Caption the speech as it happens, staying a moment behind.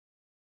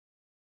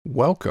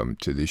Welcome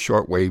to the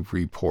Shortwave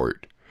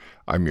Report.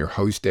 I'm your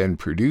host and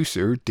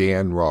producer,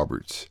 Dan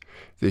Roberts.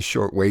 This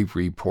Shortwave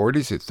Report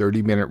is a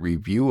 30-minute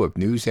review of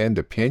news and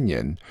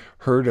opinion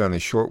heard on a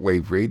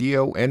shortwave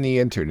radio and the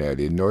internet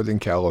in Northern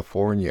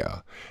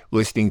California.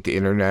 Listening to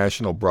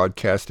international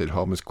broadcast at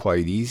home is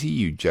quite easy.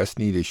 You just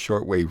need a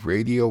shortwave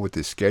radio with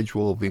a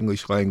schedule of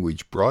English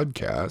language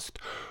broadcast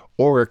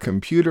or a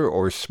computer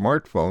or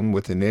smartphone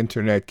with an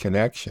internet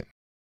connection.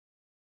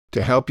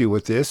 To help you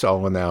with this,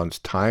 I'll announce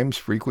times,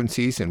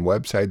 frequencies, and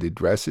website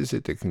addresses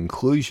at the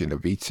conclusion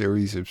of each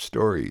series of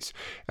stories.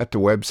 At the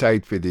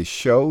website for this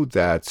show,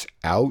 that's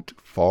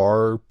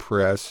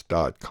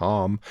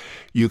outfarpress.com,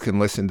 you can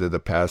listen to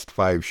the past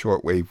 5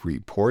 shortwave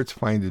reports,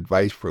 find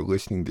advice for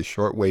listening to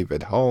shortwave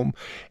at home,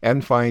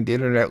 and find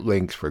internet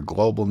links for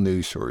global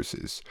news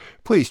sources.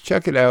 Please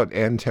check it out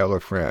and tell a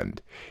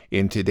friend.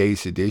 In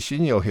today's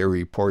edition, you'll hear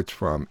reports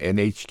from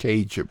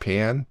NHK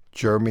Japan,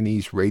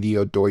 Germany's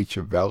Radio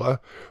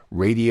Deutsche-Welle,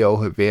 Radio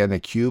Havana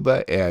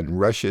Cuba, and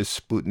Russia's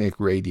Sputnik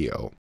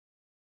Radio.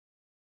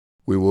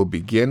 We will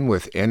begin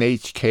with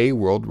NHK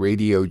World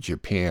Radio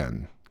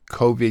Japan.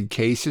 COVID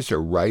cases are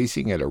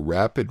rising at a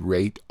rapid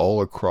rate all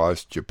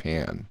across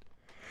Japan.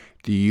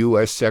 The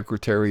U.S.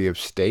 Secretary of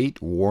State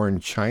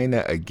warned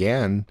China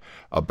again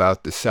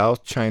about the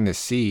South China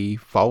Sea,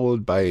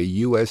 followed by a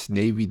U.S.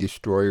 Navy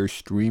destroyer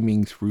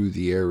streaming through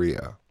the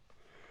area.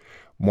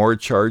 More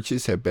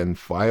charges have been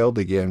filed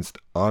against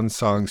Aung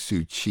San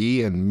Suu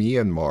Kyi in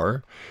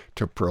Myanmar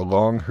to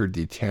prolong her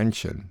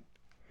detention.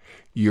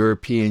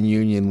 European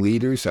Union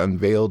leaders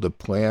unveiled a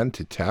plan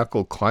to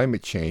tackle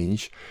climate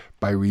change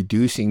by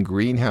reducing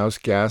greenhouse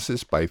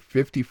gases by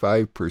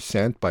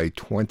 55% by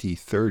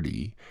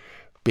 2030,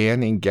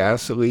 banning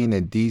gasoline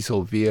and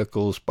diesel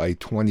vehicles by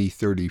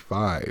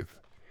 2035.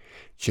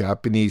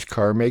 Japanese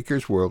car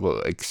makers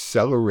will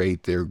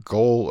accelerate their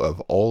goal of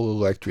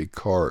all-electric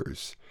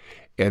cars.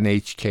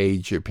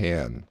 NHK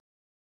Japan.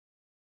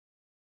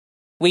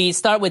 We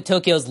start with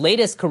Tokyo's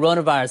latest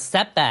coronavirus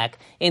setback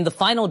in the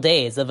final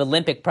days of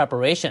Olympic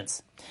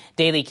preparations.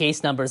 Daily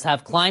case numbers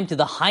have climbed to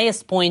the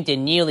highest point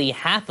in nearly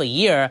half a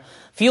year,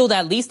 fueled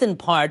at least in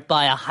part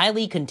by a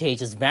highly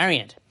contagious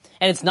variant.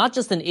 And it's not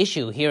just an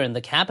issue here in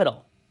the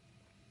capital.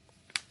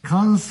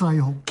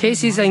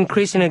 Cases are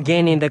increasing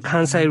again in the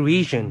Kansai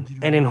region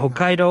and in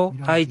Hokkaido,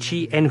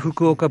 Aichi, and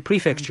Fukuoka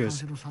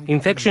prefectures.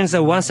 Infections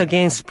are once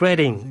again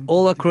spreading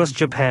all across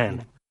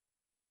Japan.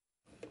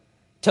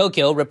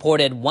 Tokyo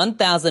reported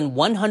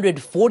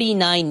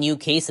 1,149 new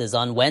cases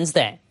on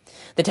Wednesday.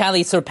 The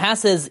tally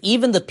surpasses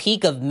even the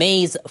peak of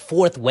May's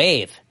fourth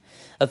wave.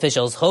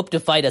 Officials hope to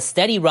fight a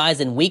steady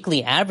rise in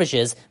weekly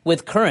averages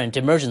with current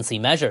emergency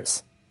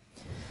measures.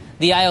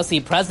 The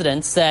IOC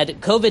president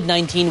said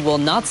COVID-19 will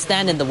not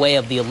stand in the way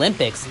of the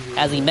Olympics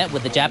as he met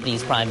with the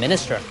Japanese prime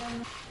minister.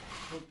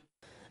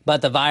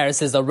 But the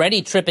virus is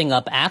already tripping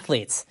up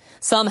athletes.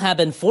 Some have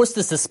been forced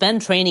to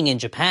suspend training in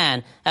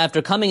Japan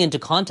after coming into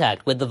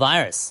contact with the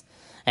virus.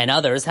 And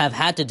others have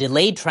had to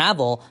delay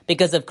travel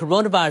because of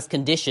coronavirus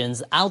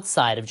conditions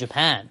outside of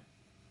Japan.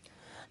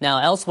 Now,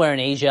 elsewhere in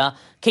Asia,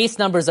 case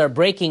numbers are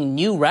breaking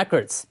new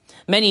records.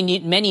 Many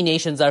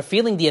nations are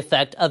feeling the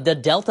effect of the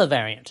Delta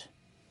variant.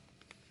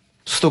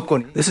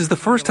 This is the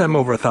first time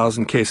over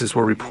 1,000 cases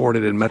were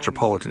reported in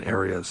metropolitan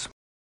areas.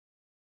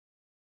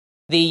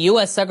 The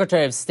U.S.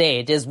 Secretary of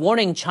State is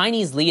warning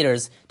Chinese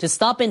leaders to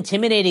stop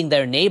intimidating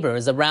their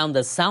neighbors around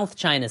the South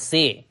China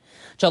Sea.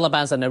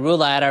 Cholabansa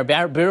Narula at our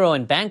bureau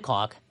in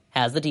Bangkok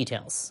has the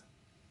details.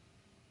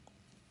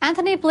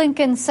 Anthony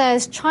Blinken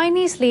says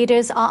Chinese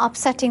leaders are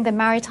upsetting the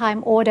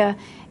maritime order,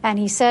 and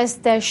he says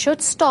they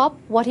should stop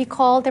what he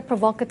called their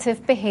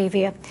provocative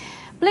behavior.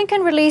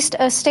 Blinken released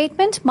a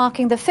statement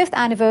marking the 5th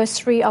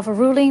anniversary of a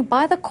ruling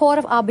by the Court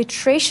of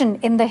Arbitration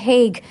in The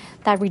Hague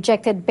that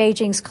rejected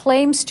Beijing's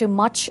claims to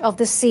much of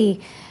the sea.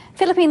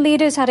 Philippine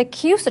leaders had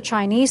accused the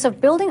Chinese of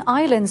building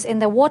islands in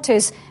their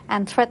waters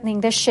and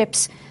threatening their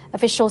ships.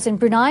 Officials in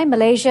Brunei,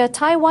 Malaysia,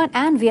 Taiwan,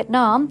 and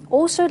Vietnam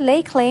also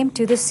lay claim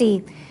to the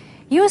sea.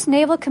 U.S.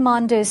 naval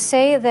commanders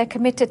say they're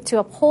committed to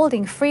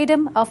upholding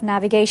freedom of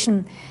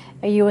navigation.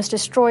 A U.S.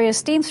 destroyer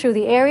steamed through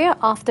the area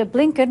after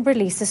Blinken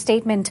released a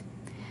statement.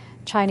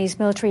 Chinese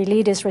military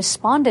leaders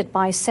responded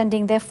by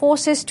sending their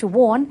forces to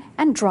warn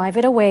and drive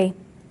it away.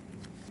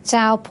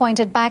 Zhao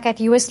pointed back at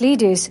U.S.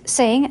 leaders,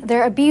 saying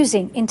they're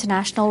abusing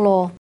international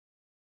law.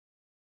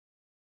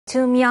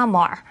 To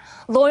Myanmar,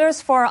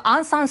 lawyers for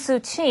Aung San Suu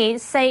Kyi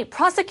say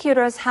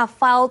prosecutors have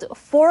filed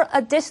 4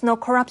 additional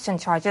corruption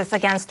charges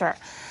against her.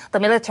 The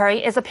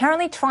military is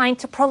apparently trying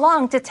to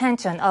prolong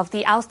detention of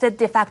the ousted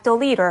de facto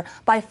leader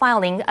by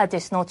filing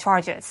additional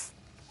charges.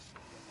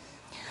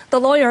 The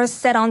lawyers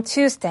said on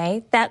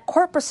Tuesday that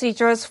court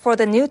procedures for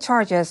the new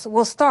charges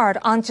will start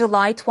on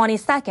July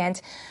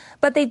 22nd,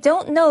 but they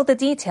don't know the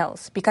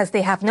details because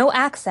they have no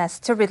access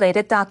to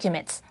related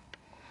documents.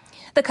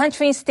 The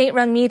country's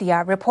state-run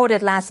media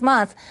reported last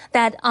month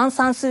that Aung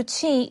San Suu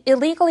Kyi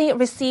illegally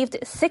received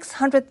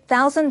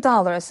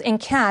 $600,000 in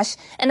cash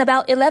and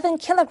about 11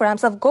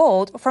 kilograms of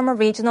gold from a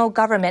regional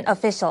government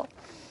official.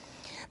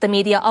 The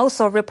media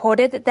also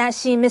reported that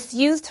she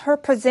misused her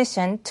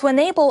position to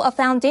enable a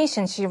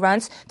foundation she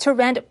runs to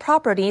rent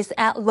properties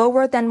at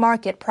lower than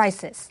market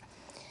prices.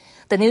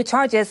 The new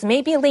charges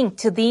may be linked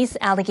to these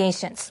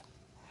allegations.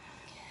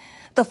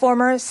 The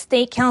former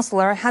state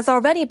councilor has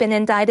already been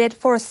indicted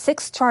for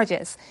 6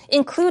 charges,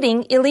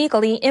 including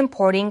illegally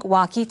importing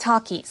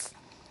walkie-talkies.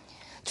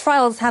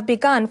 Trials have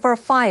begun for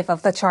 5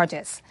 of the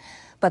charges,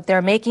 but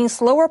they're making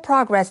slower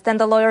progress than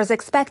the lawyers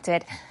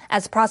expected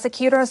as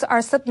prosecutors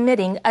are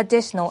submitting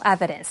additional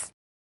evidence.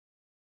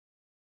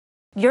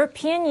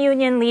 European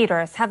Union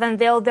leaders have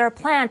unveiled their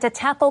plan to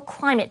tackle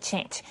climate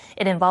change.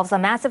 It involves a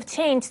massive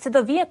change to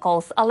the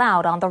vehicles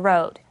allowed on the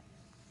road.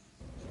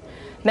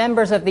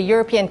 Members of the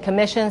European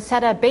Commission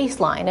set a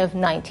baseline of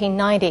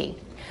 1990.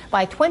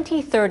 By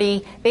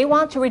 2030, they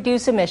want to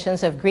reduce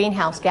emissions of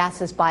greenhouse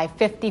gases by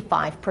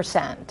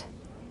 55%.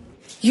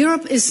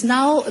 Europe is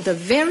now the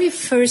very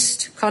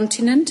first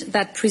continent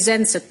that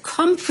presents a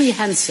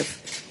comprehensive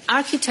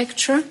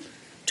architecture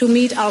to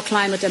meet our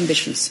climate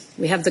ambitions.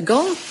 We have the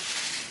goal,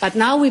 but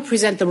now we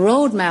present the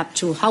roadmap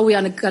to how we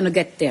are going to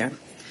get there.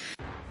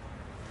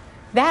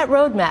 That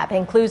roadmap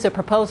includes a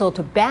proposal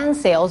to ban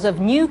sales of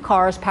new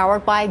cars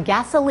powered by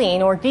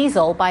gasoline or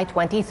diesel by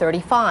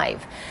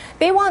 2035.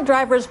 They want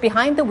drivers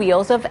behind the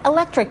wheels of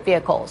electric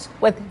vehicles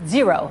with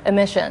 0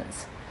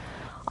 emissions.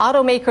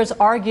 Automakers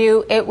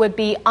argue it would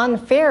be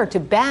unfair to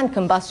ban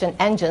combustion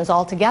engines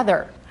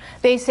altogether.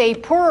 They say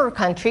poorer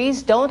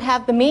countries don't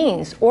have the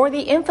means or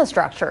the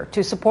infrastructure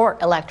to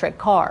support electric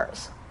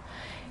cars.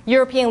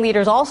 European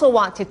leaders also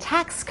want to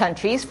tax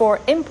countries for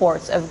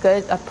imports of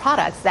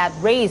products that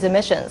raise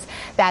emissions.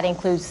 That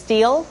includes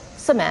steel,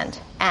 cement,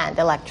 and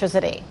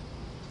electricity.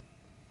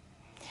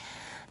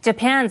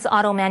 Japan's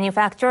auto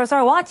manufacturers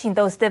are watching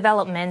those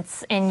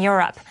developments in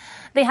Europe.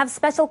 They have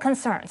special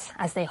concerns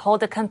as they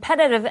hold a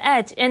competitive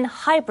edge in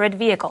hybrid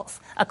vehicles,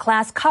 a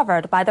class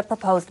covered by the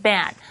proposed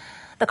ban.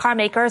 The car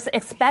makers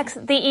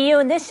expect the EU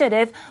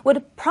initiative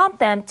would prompt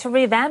them to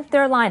revamp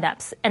their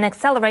lineups and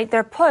accelerate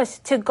their push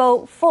to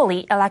go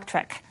fully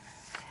electric.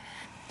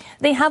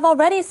 They have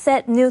already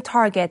set new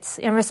targets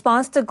in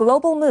response to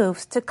global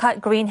moves to cut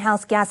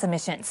greenhouse gas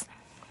emissions.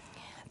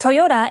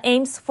 Toyota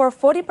aims for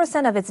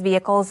 40% of its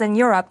vehicles in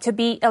Europe to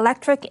be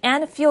electric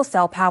and fuel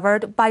cell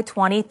powered by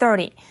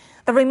 2030.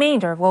 The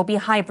remainder will be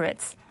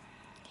hybrids.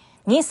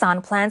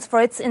 Nissan plans for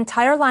its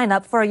entire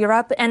lineup for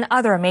Europe and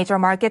other major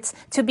markets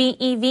to be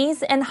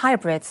EVs and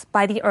hybrids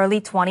by the early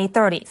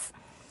 2030s.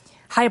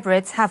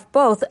 Hybrids have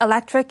both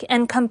electric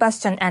and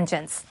combustion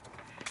engines.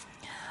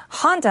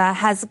 Honda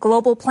has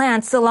global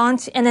plans to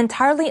launch an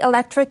entirely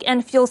electric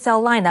and fuel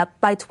cell lineup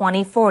by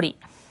 2040.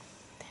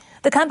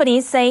 The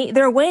companies say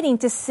they're waiting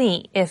to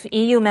see if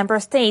EU member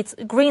states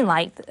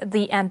greenlight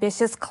the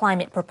ambitious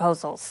climate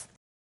proposals.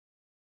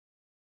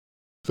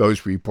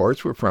 Those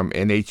reports were from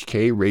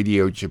NHK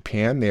Radio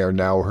Japan. They are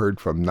now heard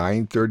from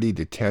 9:30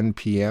 to 10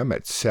 p.m.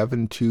 at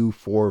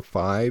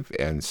 7245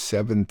 and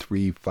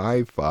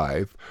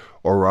 7355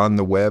 or on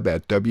the web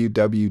at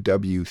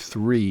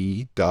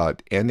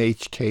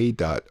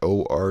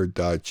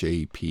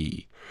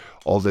www.3.nhk.or.jp.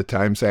 All the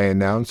times I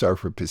announce are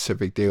for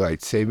Pacific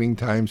Daylight Saving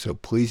Time, so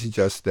please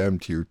adjust them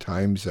to your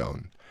time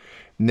zone.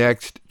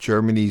 Next,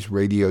 Germany's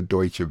Radio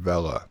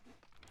Deutsche-Welle.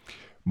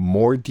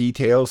 More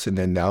details and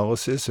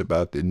analysis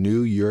about the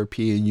new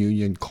European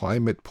Union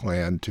climate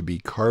plan to be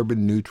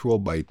carbon neutral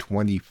by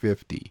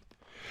 2050.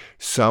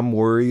 Some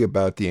worry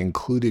about the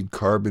included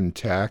carbon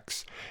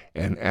tax,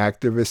 and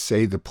activists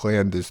say the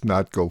plan does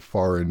not go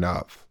far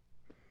enough.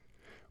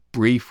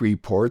 Brief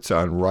reports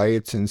on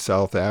riots in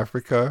South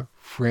Africa,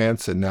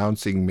 France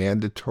announcing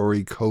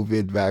mandatory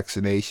COVID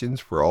vaccinations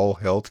for all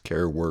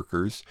healthcare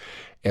workers,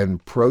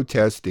 and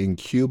protests in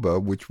Cuba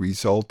which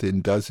result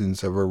in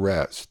dozens of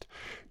arrests.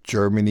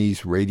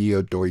 Germany's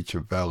Radio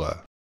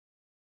Deutsche-Welle.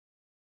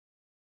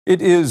 It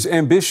is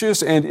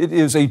ambitious and it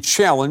is a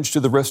challenge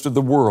to the rest of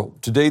the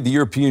world. Today, the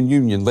European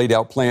Union laid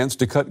out plans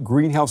to cut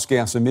greenhouse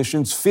gas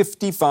emissions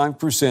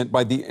 55%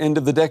 by the end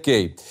of the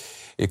decade.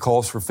 It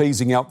calls for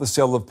phasing out the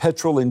sale of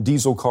petrol and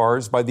diesel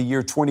cars by the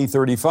year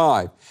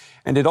 2035.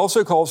 And it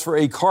also calls for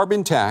a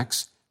carbon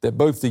tax that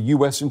both the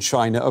U.S. and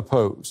China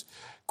oppose.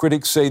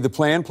 Critics say the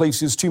plan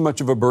places too much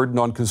of a burden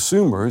on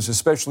consumers,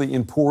 especially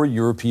in poor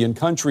European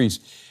countries.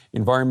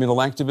 Environmental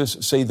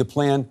activists say the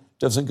plan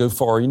doesn't go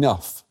far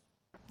enough.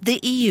 The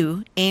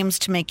EU aims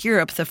to make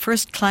Europe the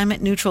first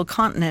climate-neutral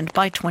continent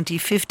by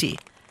 2050.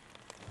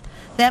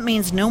 That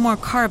means no more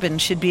carbon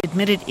should be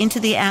emitted into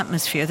the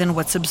atmosphere than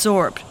what's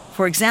absorbed,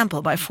 for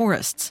example, by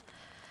forests.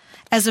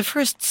 As a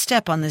first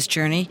step on this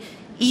journey,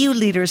 EU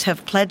leaders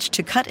have pledged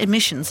to cut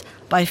emissions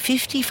by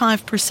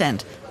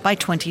 55% by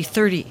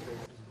 2030.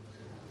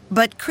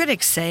 But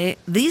critics say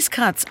these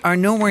cuts are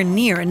nowhere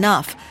near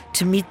enough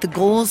to meet the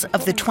goals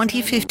of the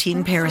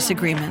 2015 Paris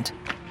Agreement.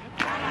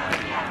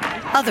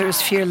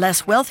 Others fear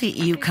less wealthy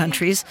EU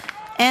countries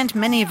and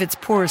many of its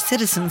poorer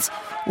citizens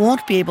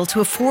won't be able to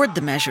afford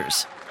the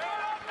measures.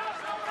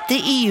 The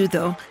EU,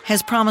 though,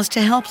 has promised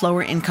to help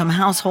lower-income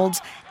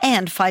households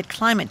and fight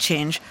climate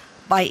change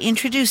by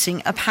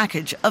introducing a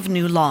package of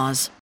new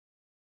laws.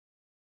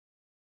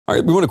 All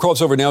right, we want to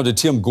cross over now to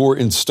Tim Gore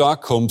in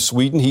Stockholm,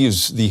 Sweden. He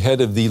is the head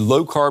of the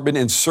Low Carbon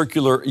and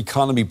Circular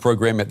Economy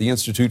Program at the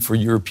Institute for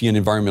European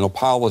Environmental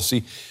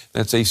Policy.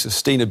 That's a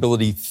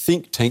sustainability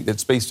think tank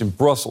that's based in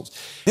Brussels.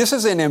 This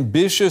is an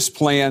ambitious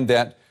plan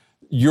that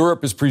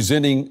Europe is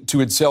presenting to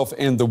itself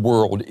and the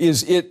world.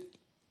 Is it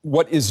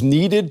what is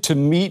needed to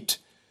meet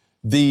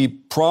the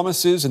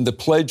promises and the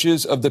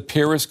pledges of the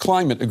Paris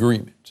Climate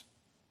Agreement?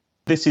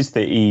 This is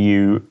the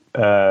EU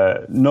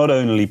not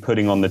only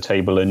putting on the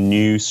table a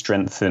new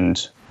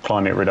strengthened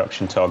climate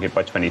reduction target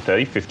by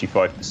 2030,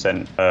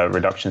 55%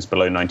 reductions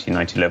below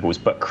 1990 levels,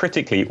 but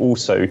critically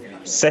also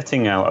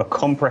setting out a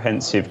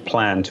comprehensive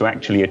plan to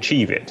actually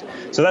achieve it.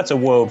 So that's a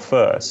world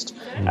first.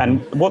 And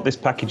what this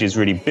package is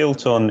really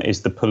built on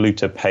is the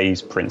polluter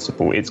pays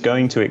principle. It's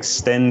going to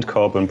extend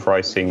carbon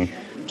pricing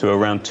to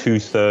around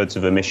 2/3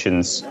 of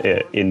emissions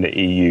in the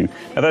EU.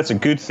 Now, that's a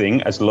good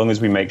thing as long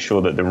as we make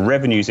sure that the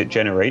revenues it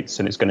generates,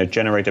 and it's going to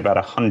generate about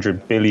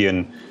 100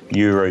 billion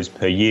euros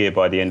per year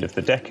by the end of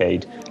the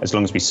decade, as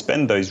long as we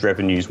spend those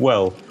revenues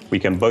well, we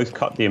can both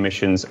cut the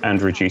emissions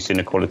and reduce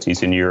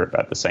inequalities in Europe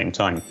at the same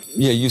time.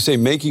 Yeah, you say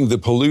making the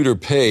polluter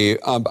pay.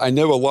 I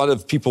know a lot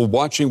of people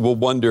watching will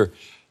wonder,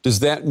 does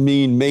that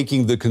mean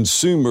making the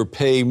consumer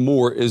pay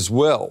more as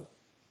well?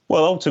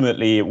 Well,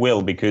 ultimately it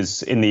will,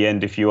 because in the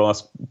end, if you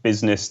ask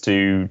business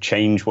to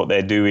change what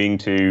they're doing,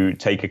 to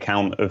take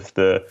account of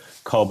the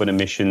carbon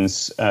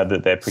emissions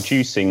that they're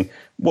producing,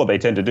 what they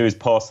tend to do is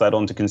pass that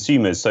on to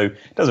consumers. So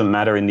it doesn't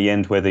matter in the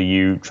end whether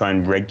you try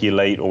and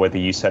regulate or whether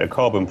you set a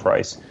carbon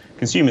price.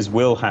 Consumers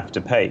will have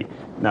to pay.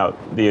 Now,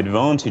 the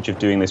advantage of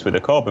doing this with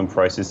a carbon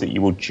price is that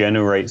you will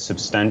generate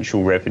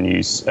substantial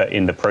revenues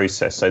in the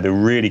process. So the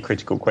really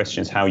critical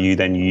question is how you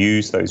then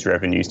use those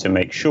revenues to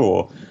make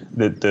sure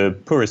that the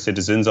poorer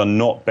citizens are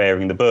not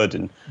bearing the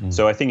burden.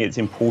 So I think it's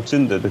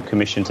important that the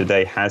Commission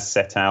today has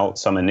set out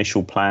some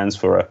initial plans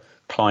for a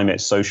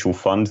climate social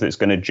fund that's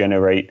going to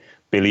generate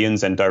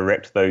billions and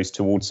direct those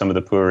towards some of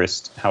the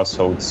poorest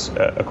households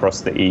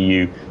across the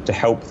EU to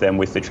help them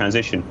with the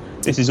transition.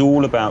 This is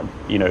all about,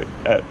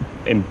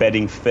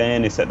 embedding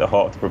fairness at the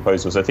heart of the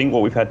proposals. I think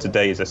what we've had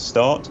today is a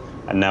start,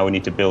 and now we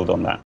need to build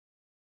on that.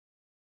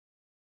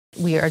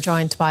 We are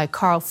joined by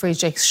Karl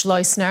Friedrich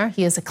Schleusner.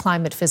 He is a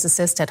climate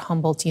physicist at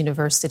Humboldt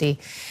University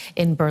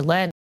in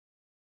Berlin.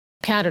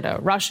 Canada,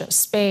 Russia,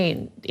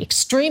 Spain,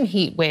 extreme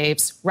heat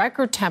waves,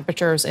 record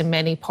temperatures in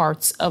many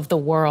parts of the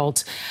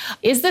world.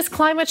 Is this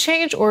climate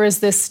change or is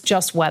this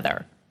just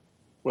weather?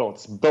 Well,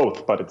 it's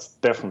both, but it's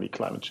definitely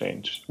climate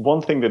change.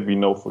 One thing that we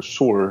know for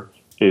sure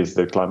is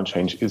that climate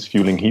change is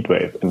fueling heat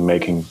wave and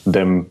making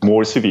them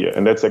more severe.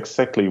 And that's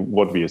exactly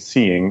what we are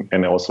seeing,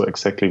 and also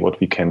exactly what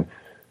we can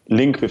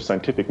link with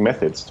scientific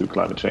methods to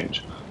climate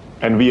change.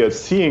 And we are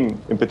seeing,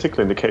 in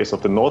particular in the case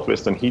of the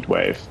northwestern heat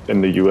wave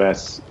in the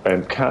US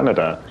and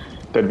Canada,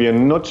 that we are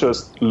not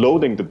just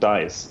loading the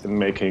dice and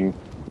making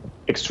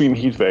extreme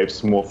heat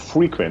waves more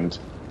frequent.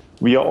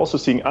 We are also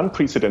seeing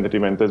unprecedented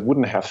events that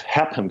wouldn't have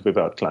happened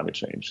without climate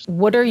change.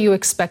 What are you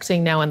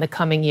expecting now in the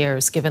coming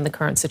years, given the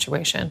current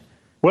situation?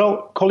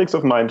 Well, colleagues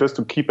of mine, just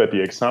to keep at the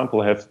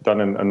example, have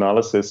done an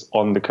analysis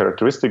on the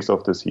characteristics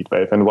of this heat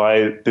wave and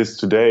why this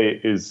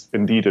today is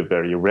indeed a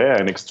very rare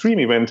and extreme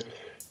event.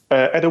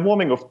 At a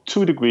warming of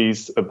 2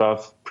 degrees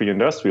above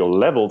pre-industrial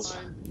levels,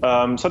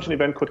 such an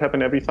event could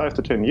happen every 5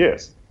 to 10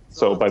 years.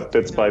 So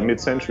that's by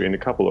mid-century, in a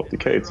couple of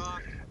decades.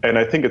 And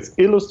I think it's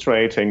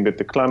illustrating that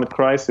the climate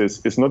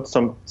crisis is not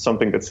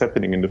something that's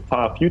happening in the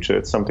far future.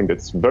 It's something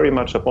that's very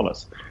much upon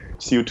us.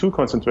 CO2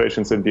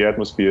 concentrations in the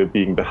atmosphere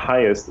being the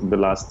highest in the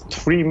last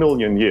 3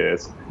 million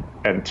years,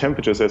 and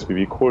temperatures as we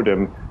record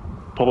them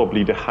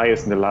probably the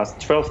highest in the last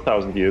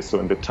 12,000 years, so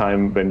in the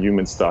time when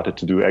humans started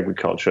to do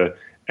agriculture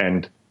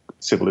and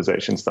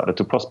civilization started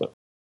to prosper.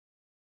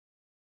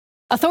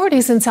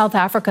 Authorities in South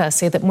Africa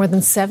say that more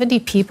than 70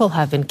 people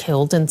have been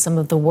killed in some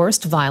of the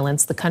worst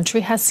violence the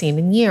country has seen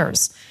in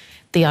years.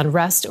 The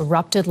unrest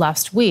erupted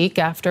last week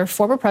after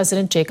former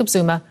President Jacob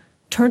Zuma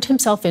turned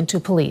himself into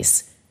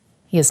police.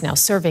 He is now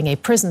serving a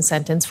prison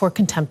sentence for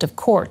contempt of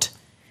court.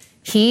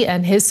 He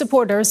and his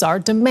supporters are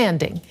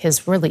demanding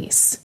his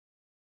release.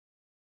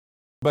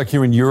 Back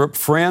here in Europe,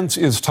 France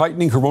is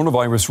tightening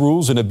coronavirus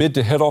rules in a bid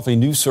to head off a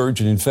new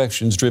surge in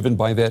infections driven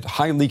by that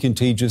highly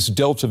contagious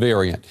Delta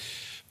variant.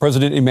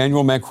 President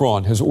Emmanuel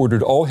Macron has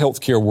ordered all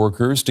healthcare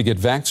workers to get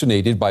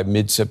vaccinated by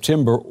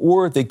mid-September,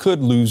 or they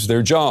could lose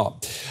their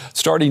job.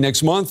 Starting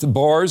next month,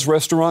 bars,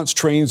 restaurants,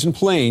 trains, and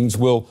planes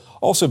will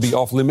also be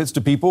off limits to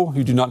people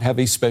who do not have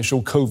a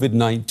special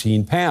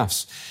COVID-19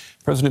 pass.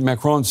 President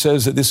Macron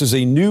says that this is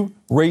a new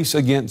race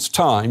against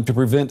time to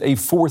prevent a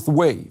fourth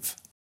wave.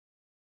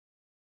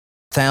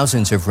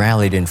 Thousands have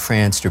rallied in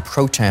France to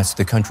protest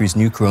the country's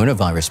new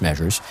coronavirus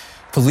measures.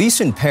 Police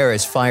in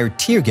Paris fired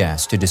tear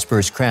gas to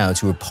disperse crowds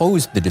who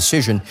opposed the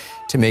decision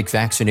to make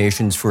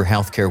vaccinations for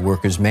healthcare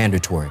workers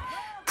mandatory.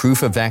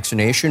 Proof of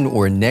vaccination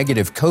or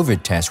negative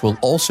COVID test will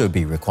also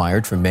be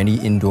required for many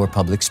indoor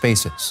public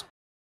spaces.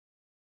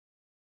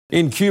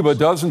 In Cuba,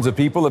 dozens of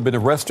people have been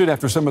arrested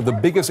after some of the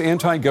biggest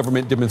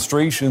anti-government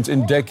demonstrations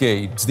in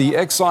decades. The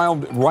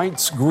exiled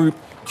rights group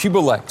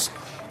Cubalex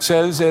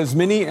says as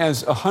many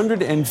as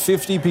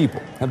 150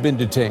 people have been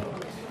detained.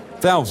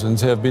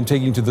 Thousands have been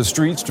taking to the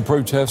streets to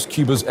protest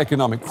Cuba's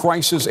economic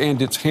crisis and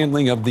its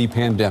handling of the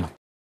pandemic.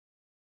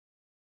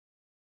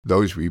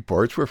 Those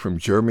reports were from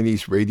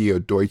Germany's radio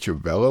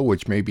Deutsche-Welle,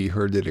 which may be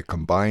heard at a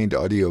combined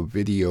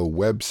audio-video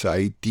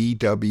website,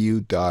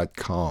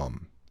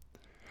 dw.com.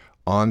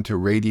 On to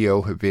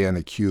Radio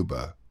Havana,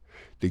 Cuba.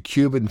 The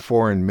Cuban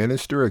foreign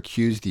minister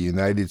accused the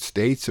United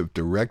States of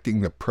directing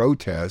the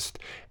protest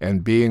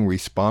and being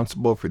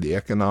responsible for the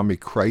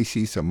economic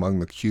crisis among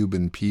the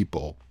Cuban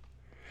people.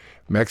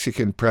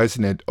 Mexican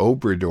President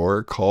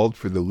Obrador called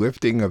for the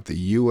lifting of the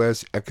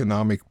U.S.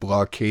 economic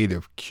blockade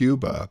of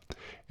Cuba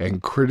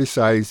and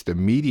criticized the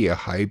media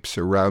hype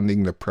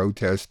surrounding the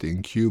protest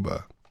in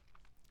Cuba.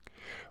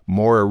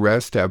 More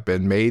arrests have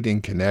been made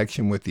in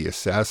connection with the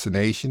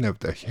assassination of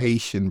the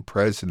Haitian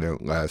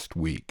president last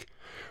week.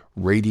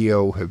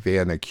 Radio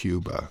Havana,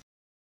 Cuba.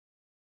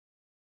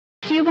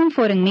 Cuban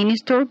Foreign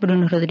Minister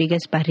Bruno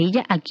Rodriguez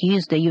Parrilla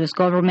accused the U.S.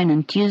 government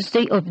on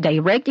Tuesday of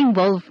direct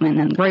involvement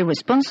and great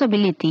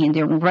responsibility in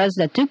the unrest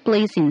that took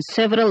place in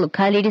several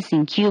localities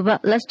in Cuba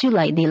last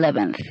July the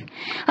 11th.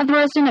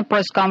 Addressing a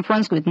press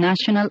conference with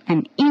national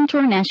and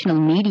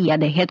international media at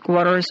the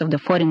headquarters of the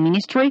Foreign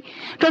Ministry,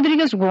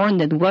 Rodriguez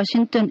warned that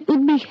Washington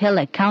would be held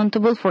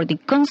accountable for the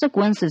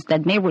consequences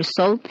that may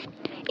result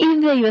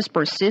if the U.S.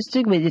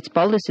 persisted with its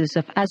policies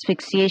of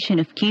asphyxiation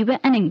of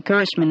Cuba and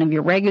encouragement of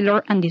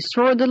irregular and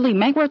disorderly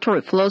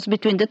migratory flows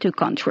between the two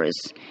countries.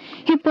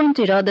 He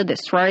pointed out that the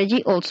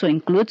strategy also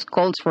includes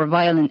calls for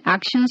violent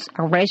actions,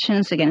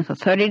 aggressions against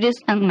authorities,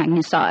 and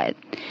magniciide.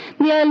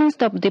 The island's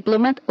top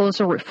diplomat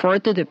also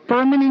referred to the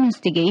permanent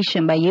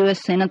instigation by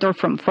U.S. Senator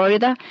from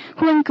Florida,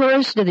 who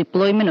encouraged the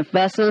deployment of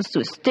vessels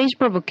to stage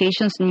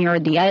provocations near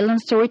the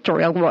island's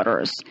territorial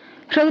waters.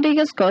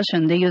 Rodriguez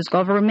cautioned the U.S.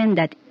 government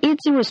that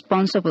its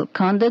irresponsible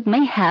conduct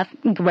may have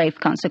grave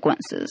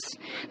consequences.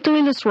 To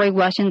illustrate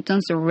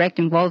Washington's direct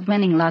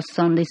involvement in last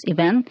Sunday's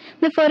event,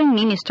 the foreign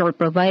minister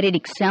provided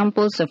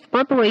examples of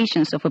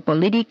preparations of a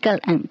political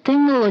and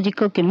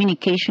technological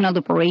communicational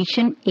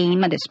operation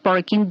aimed at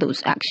sparking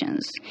those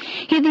actions.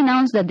 He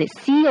denounced that the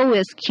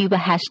COS Cuba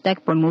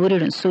hashtag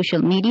promoted on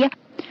social media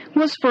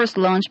was first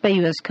launched by a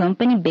U.S.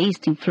 company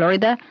based in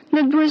Florida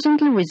that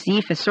recently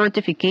received a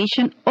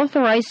certification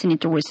authorizing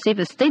it to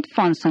receive state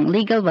funds and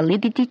legal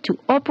validity to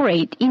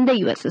operate in the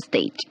U.S.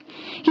 state.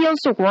 He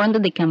also warned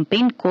that the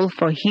campaign called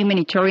for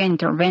humanitarian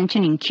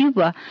intervention in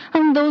Cuba,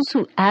 and those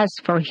who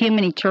ask for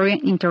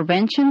humanitarian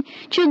intervention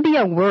should be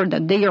aware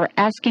that they are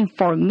asking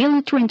for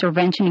military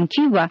intervention in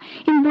Cuba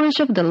in breach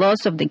of the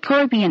laws of the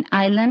Caribbean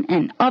island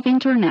and of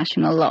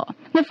international law.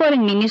 The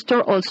foreign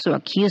minister also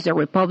accused the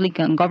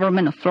Republican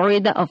government of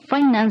Florida of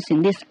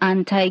financing these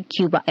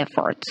anti-Cuba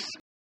efforts.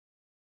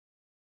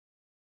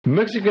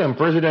 Mexican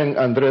President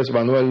Andrés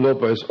Manuel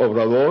López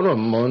Obrador on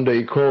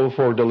Monday called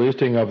for the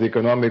lifting of the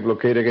economic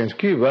blockade against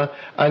Cuba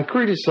and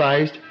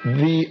criticized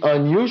the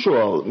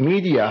unusual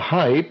media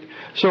hype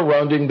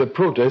surrounding the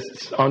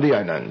protests on the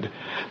island.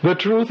 The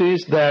truth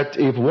is that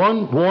if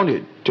one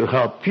wanted to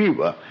help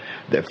Cuba,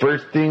 the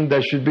first thing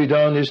that should be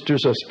done is to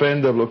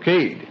suspend the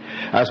blockade,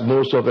 as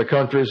most of the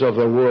countries of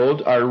the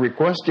world are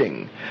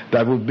requesting.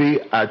 That would be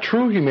a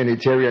true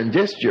humanitarian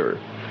gesture.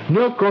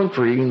 No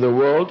country in the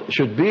world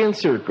should be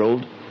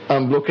encircled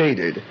and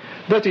blockaded.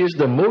 That is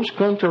the most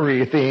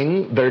contrary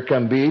thing there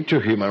can be to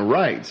human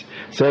rights,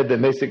 said the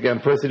Mexican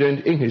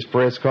president in his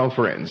press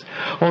conference.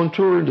 On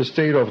tour in the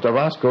state of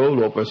Tabasco,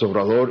 López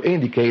Obrador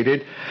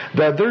indicated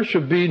that there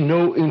should be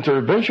no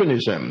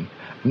interventionism,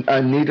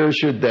 and neither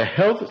should the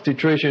health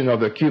situation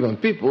of the Cuban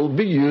people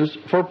be used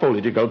for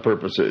political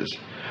purposes.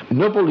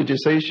 No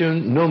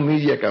politicization, no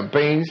media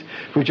campaigns,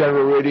 which are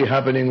already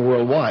happening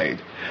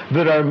worldwide.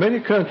 There are many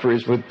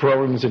countries with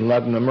problems in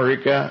Latin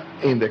America,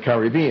 in the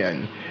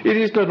Caribbean. It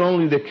is not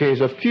only the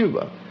case of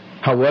Cuba.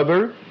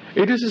 However,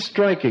 it is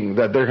striking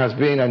that there has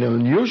been an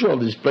unusual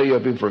display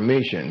of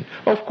information,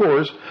 of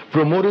course,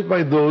 promoted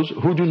by those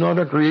who do not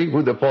agree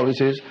with the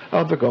policies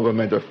of the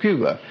government of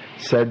Cuba,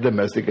 said the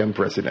Mexican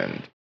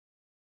president.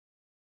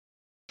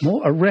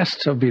 More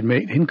arrests have been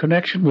made in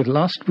connection with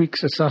last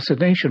week's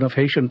assassination of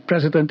Haitian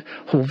President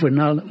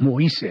Jovenel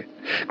Moise.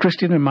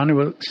 Christian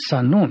Emmanuel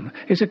Sanon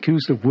is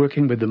accused of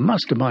working with the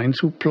masterminds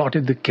who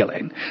plotted the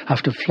killing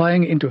after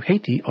flying into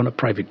Haiti on a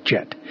private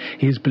jet.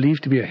 He is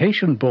believed to be a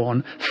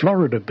Haitian-born,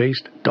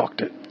 Florida-based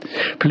doctor.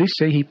 Police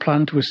say he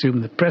planned to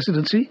assume the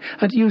presidency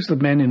and use the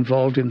men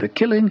involved in the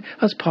killing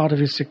as part of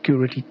his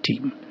security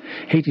team.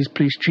 Haiti's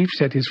police chief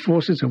said his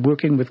forces are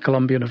working with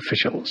Colombian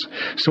officials.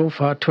 So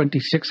far,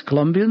 26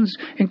 Colombians,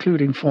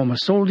 including former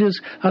soldiers,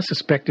 are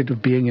suspected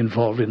of being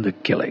involved in the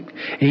killing.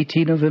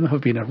 18 of them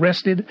have been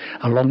arrested,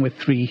 along with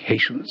 3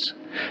 Haitians.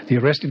 The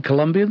arrested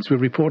Colombians were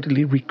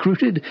reportedly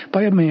recruited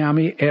by a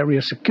Miami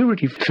area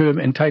security firm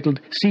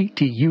entitled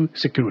CTU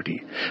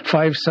Security.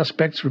 5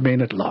 suspects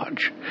remain at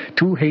large.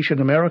 2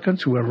 Haitian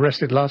Americans who were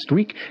arrested last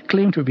week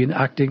claim to have been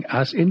acting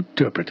as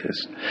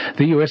interpreters.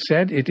 The U.S.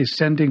 said it is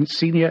sending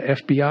senior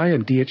FBI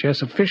and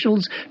DHS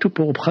officials to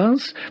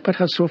Port-au-Prince, but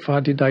has so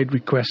far denied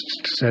requests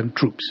to send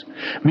troops.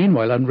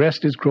 Meanwhile,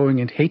 unrest is growing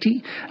in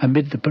Haiti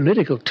amid the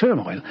political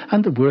turmoil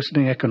and the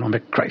worsening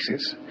economic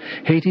crisis.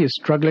 Haiti is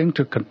struggling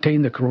to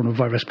contain the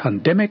coronavirus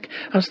pandemic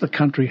as the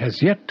country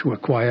has yet to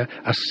acquire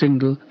a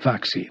single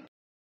vaccine.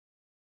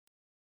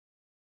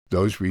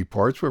 Those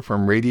reports were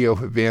from Radio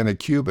Havana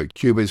Cuba.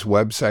 Cuba's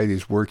website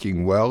is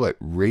working well at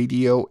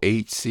radiohc.cu,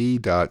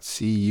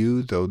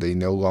 though they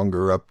no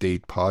longer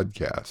update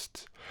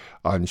podcasts.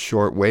 On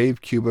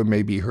shortwave, Cuba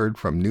may be heard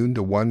from noon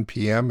to 1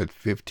 p.m. at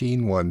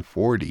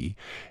 15140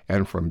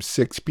 and from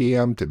 6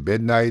 p.m. to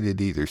midnight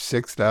at either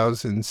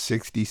 6000,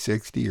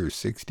 6060, or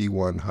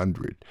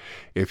 6100.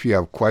 If you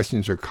have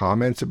questions or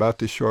comments about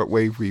the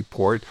shortwave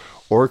report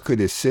or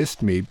could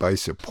assist me by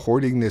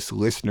supporting this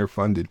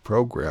listener-funded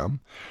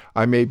program,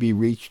 I may be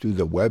reached through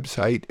the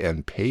website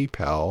and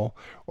PayPal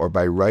or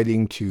by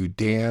writing to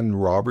Dan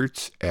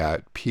Roberts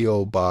at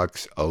P.O.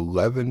 Box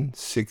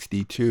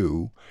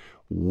 1162,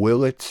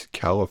 Willits,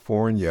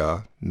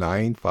 California,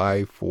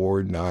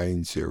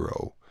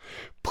 95490.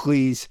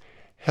 Please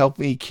help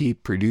me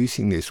keep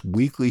producing this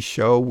weekly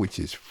show, which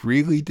is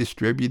freely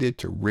distributed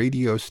to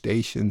radio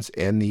stations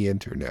and the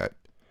internet.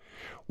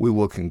 We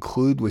will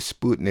conclude with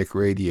Sputnik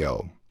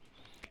Radio.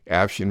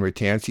 Afshin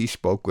Rattansi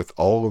spoke with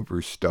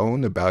Oliver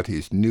Stone about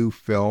his new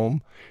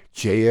film,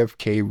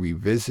 JFK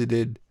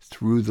Revisited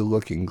Through the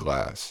Looking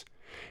Glass.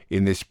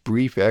 In this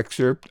brief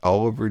excerpt,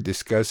 Oliver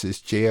discusses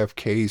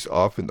JFK's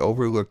often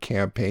overlooked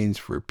campaigns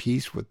for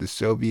peace with the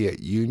Soviet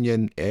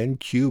Union and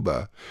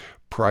Cuba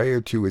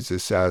prior to his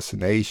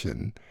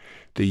assassination,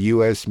 the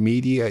U.S.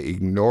 media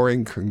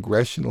ignoring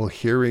congressional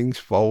hearings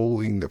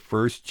following the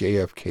first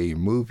JFK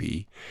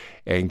movie,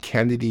 and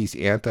Kennedy's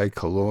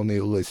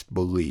anti-colonialist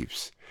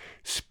beliefs.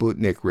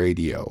 Sputnik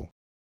Radio.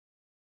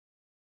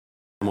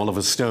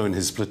 Oliver Stone,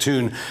 his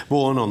platoon,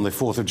 born on the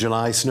 4th of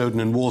July, Snowden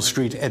and Wall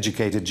Street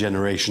educated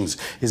generations.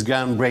 His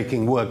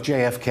groundbreaking work,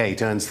 JFK,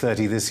 turns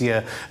 30 this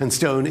year, and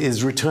Stone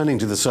is returning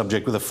to the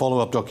subject with a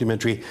follow-up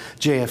documentary,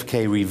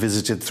 JFK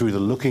Revisited Through the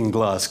Looking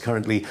Glass,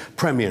 currently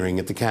premiering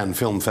at the Cannes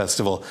Film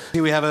Festival.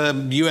 Here we have a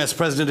U.S.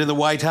 president in the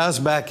White House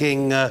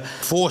backing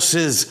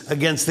forces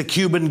against the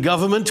Cuban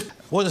government.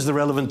 What is the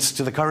relevance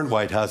to the current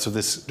White House of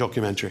this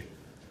documentary?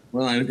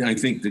 Well, I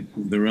think that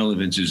the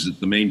relevance is that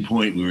the main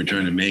point we were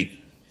trying to make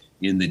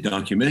in the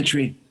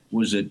documentary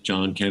was that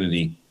John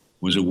Kennedy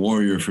was a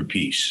warrior for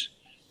peace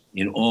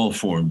in all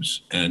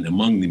forms. And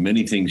among the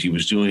many things he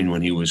was doing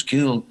when he was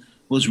killed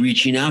was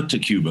reaching out to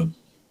Cuba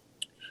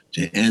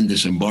to end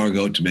this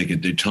embargo, to make a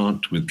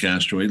detente with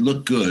Castro. It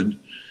looked good.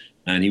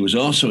 And he was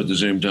also at the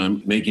same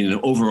time making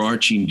an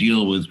overarching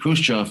deal with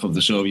Khrushchev of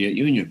the Soviet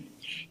Union.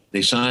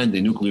 They signed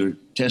the nuclear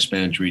test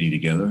ban treaty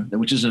together,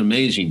 which is an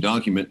amazing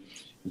document.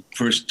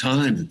 First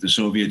time that the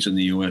Soviets and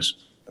the U.S.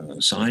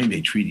 Signed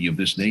a treaty of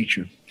this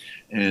nature.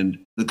 And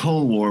the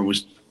Cold War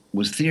was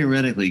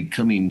theoretically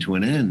coming to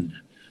an end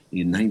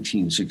in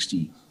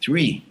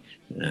 1963.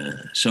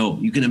 So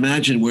you can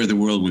imagine where the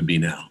world would be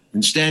now.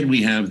 Instead,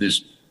 we have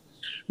this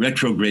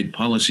retrograde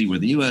policy where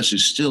the U.S.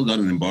 has still got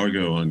an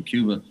embargo on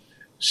Cuba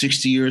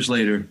 60 years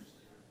later.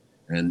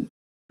 And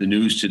the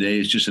news today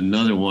is just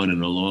another one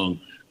in a long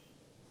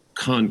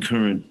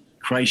concurrent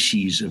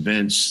crises,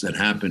 events that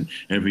happen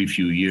every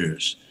few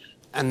years.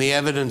 And the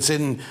evidence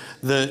in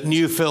the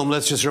new film,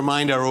 let's just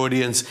remind our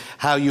audience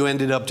how you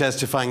ended up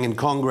testifying in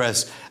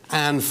Congress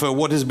and for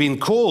what has been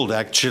called,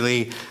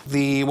 actually,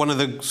 one of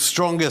the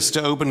strongest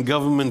open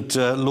government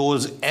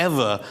laws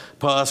ever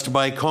passed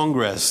by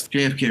Congress.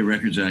 JFK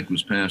Records Act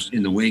was passed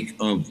in the wake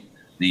of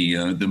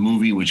the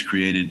movie, which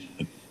created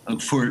a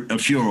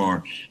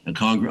furor.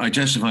 I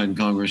testified in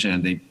Congress,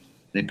 and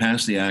they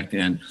passed the act,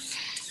 and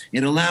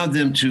it allowed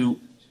them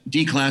to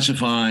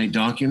declassify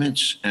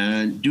documents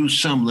and do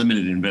some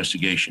limited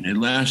investigation. It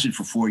lasted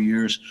for 4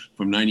 years,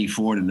 from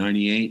 94 to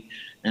 98,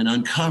 and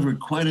uncovered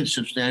quite a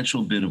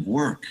substantial bit of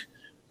work.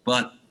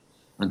 But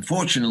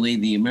unfortunately,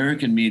 the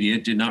American media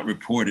did not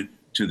report it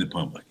to the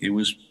public. It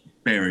was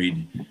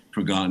buried,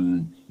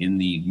 forgotten in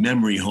the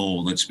memory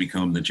hole that's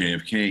become the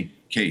JFK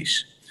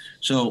case.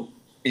 So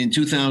in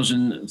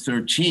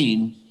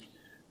 2013,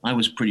 I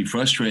was pretty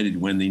frustrated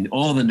when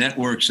all the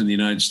networks in the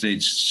United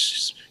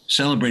States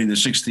celebrating the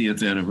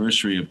 60th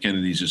anniversary of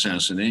Kennedy's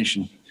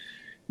assassination,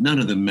 none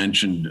of them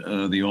mentioned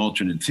the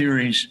alternate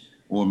theories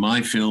or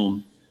my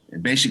film.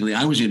 And basically,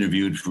 I was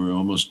interviewed for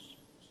almost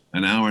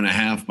an hour and a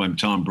half by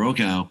Tom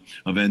Brokaw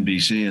of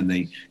NBC, and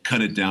they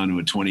cut it down to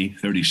a 20,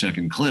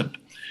 30-second clip.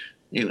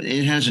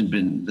 It hasn't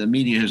been, the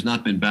media has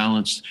not been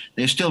balanced.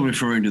 They're still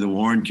referring to the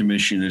Warren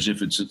Commission as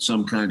if it's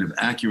some kind of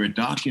accurate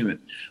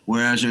document,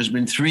 whereas there's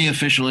been 3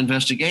 official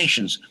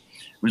investigations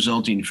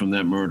resulting from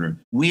that murder.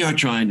 We are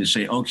trying to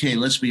say, okay,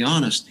 let's be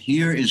honest.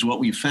 Here is what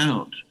we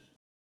found.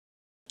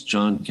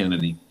 John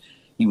Kennedy,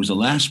 He was the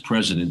last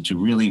president to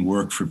really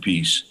work for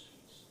peace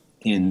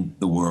in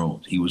the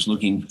world. He was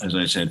looking, as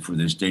I said, for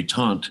this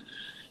détente,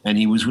 and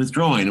he was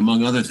withdrawing,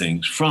 among other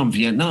things, from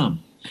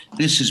Vietnam.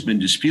 This has been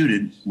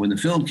disputed when the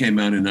film came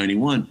out in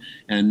 91,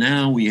 and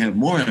now we have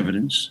more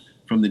evidence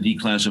from the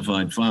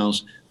declassified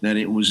files that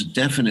it was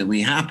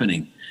definitely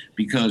happening,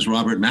 because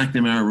Robert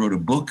McNamara wrote a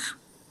book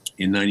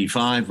in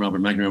 95.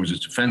 Robert McNamara was his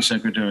defense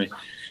secretary,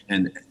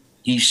 and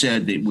he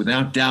said that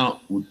without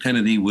doubt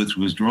Kennedy was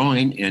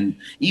withdrawing, and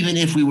even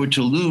if we were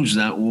to lose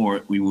that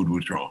war, we would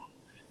withdraw.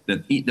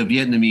 That the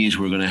Vietnamese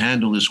were going to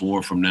handle this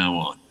war from now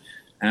on.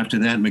 After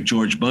that,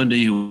 McGeorge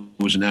Bundy, who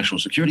was a national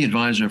security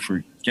advisor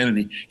for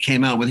Kennedy,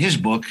 came out with his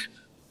book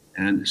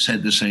and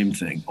said the same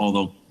thing.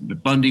 Although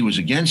Bundy was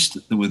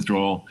against the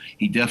withdrawal,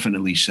 he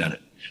definitely said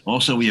it.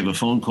 Also, we have a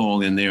phone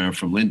call in there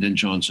from Lyndon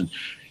Johnson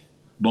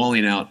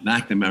bawling out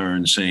McNamara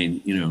and saying,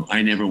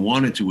 I never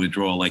wanted to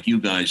withdraw like you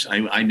guys.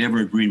 I never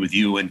agreed with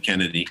you and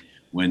Kennedy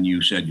when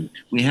you said.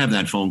 We have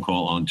that phone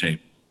call on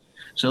tape.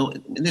 So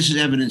this is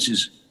evidence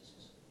is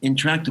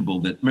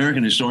intractable that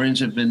American historians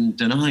have been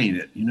denying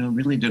it,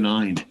 really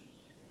denying it.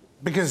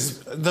 Because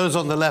those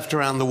on the left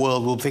around the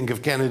world will think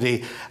of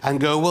Kennedy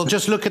and go, well,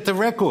 just look at the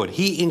record.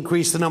 He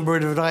increased the number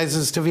of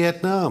advisors to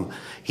Vietnam.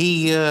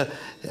 He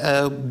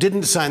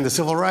didn't sign the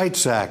Civil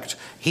Rights Act.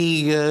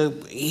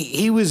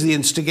 He was the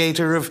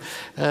instigator of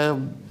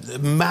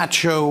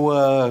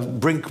macho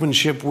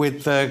brinkmanship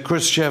with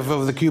Khrushchev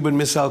over the Cuban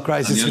Missile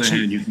Crisis.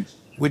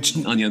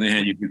 On the other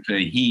hand, you could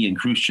say he and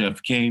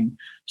Khrushchev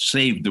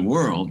saved the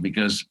world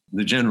because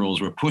the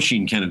generals were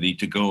pushing Kennedy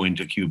to go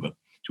into Cuba,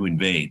 to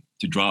invade,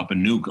 to drop a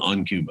nuke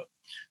on Cuba.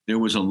 There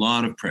was a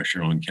lot of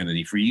pressure on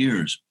Kennedy for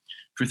years.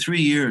 For 3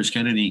 years,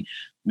 Kennedy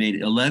made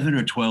 11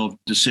 or 12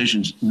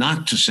 decisions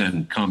not to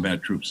send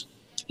combat troops.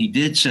 He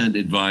did send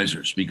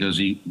advisors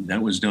because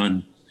that was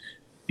done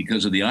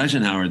because of the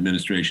Eisenhower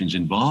administration's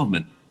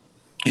involvement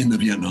in the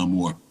Vietnam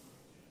War.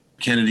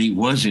 Kennedy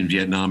was in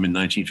Vietnam in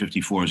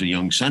 1954 as a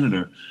young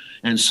senator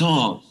and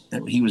saw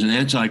that he was an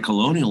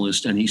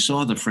anti-colonialist, and he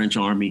saw the French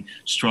army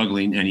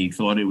struggling, and he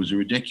thought it was a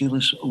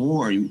ridiculous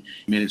war. He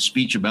made a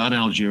speech about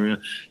Algeria,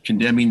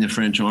 condemning the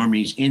French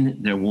armies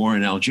in their war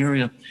in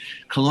Algeria.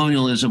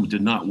 Colonialism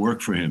did not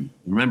work for him.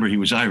 Remember, he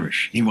was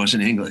Irish. He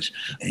wasn't English.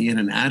 He had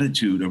an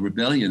attitude of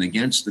rebellion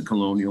against the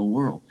colonial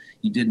world.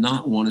 He did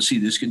not want to see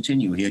this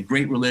continue. He had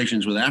great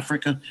relations with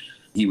Africa.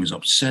 He was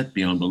upset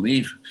beyond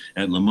belief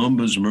at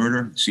Lumumba's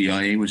murder.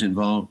 CIA was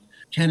involved.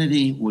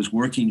 Kennedy was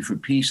working for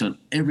peace on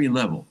every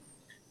level.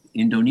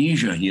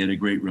 Indonesia, he had a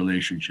great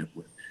relationship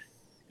with.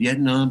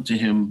 Vietnam to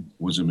him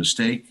was a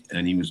mistake,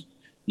 and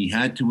he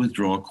had to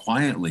withdraw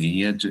quietly.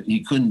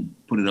 He couldn't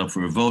put it up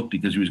for a vote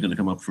because he was going to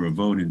come up for a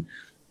vote in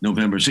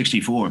November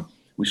 '64,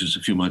 which is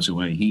a few months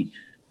away. He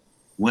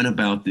went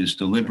about this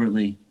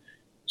deliberately,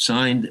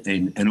 signed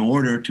an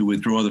order to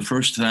withdraw the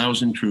first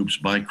 1,000 troops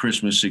by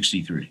Christmas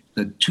 '63.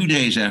 That 2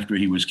 days after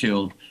he was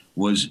killed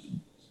was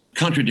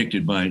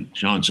contradicted by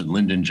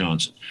Lyndon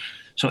Johnson.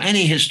 So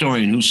any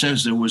historian who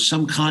says there was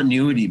some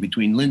continuity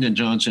between Lyndon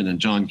Johnson and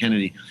John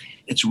Kennedy,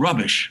 it's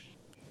rubbish.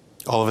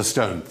 Oliver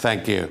Stone,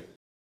 thank you.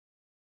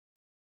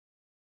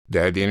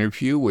 That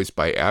interview was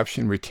by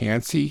Afshin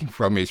Rattansi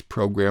from his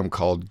program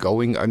called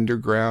Going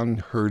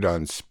Underground, heard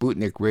on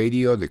Sputnik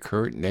Radio, the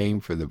current name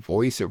for the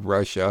Voice of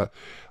Russia,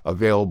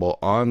 available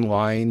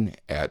online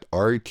at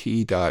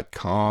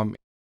rt.com.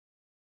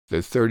 The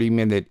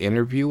 30-minute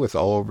interview with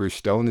Oliver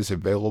Stone is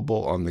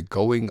available on the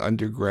Going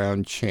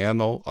Underground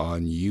channel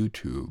on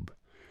YouTube.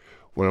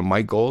 One of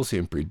my goals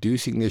in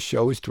producing this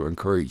show is to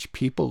encourage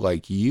people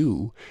like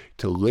you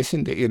to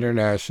listen to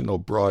international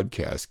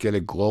broadcasts, get a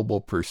global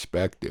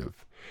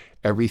perspective.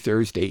 Every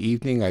Thursday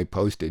evening, I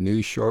post a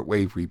new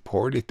shortwave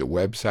report at the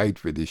website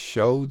for this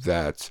show.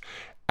 That's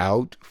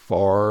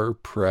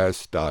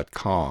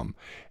outfarpress.com.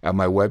 At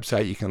my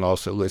website, you can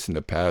also listen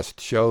to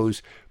past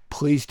shows.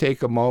 Please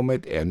take a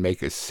moment and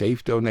make a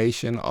safe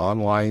donation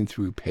online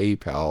through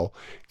PayPal.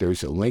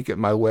 There's a link at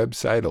my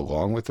website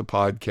along with the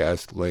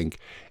podcast link,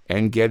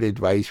 and get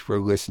advice for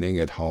listening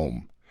at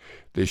home.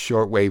 The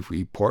Shortwave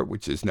Report,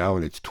 which is now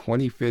in its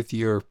 25th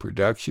year of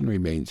production,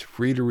 remains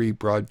free to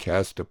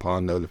rebroadcast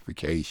upon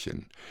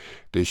notification.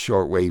 The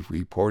Shortwave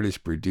Report is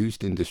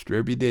produced and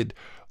distributed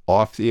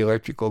off the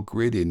electrical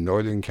grid in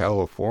Northern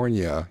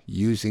California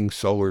using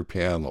solar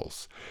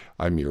panels.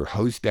 I'm your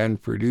host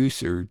and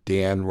producer,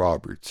 Dan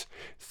Roberts.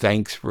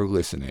 Thanks for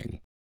listening.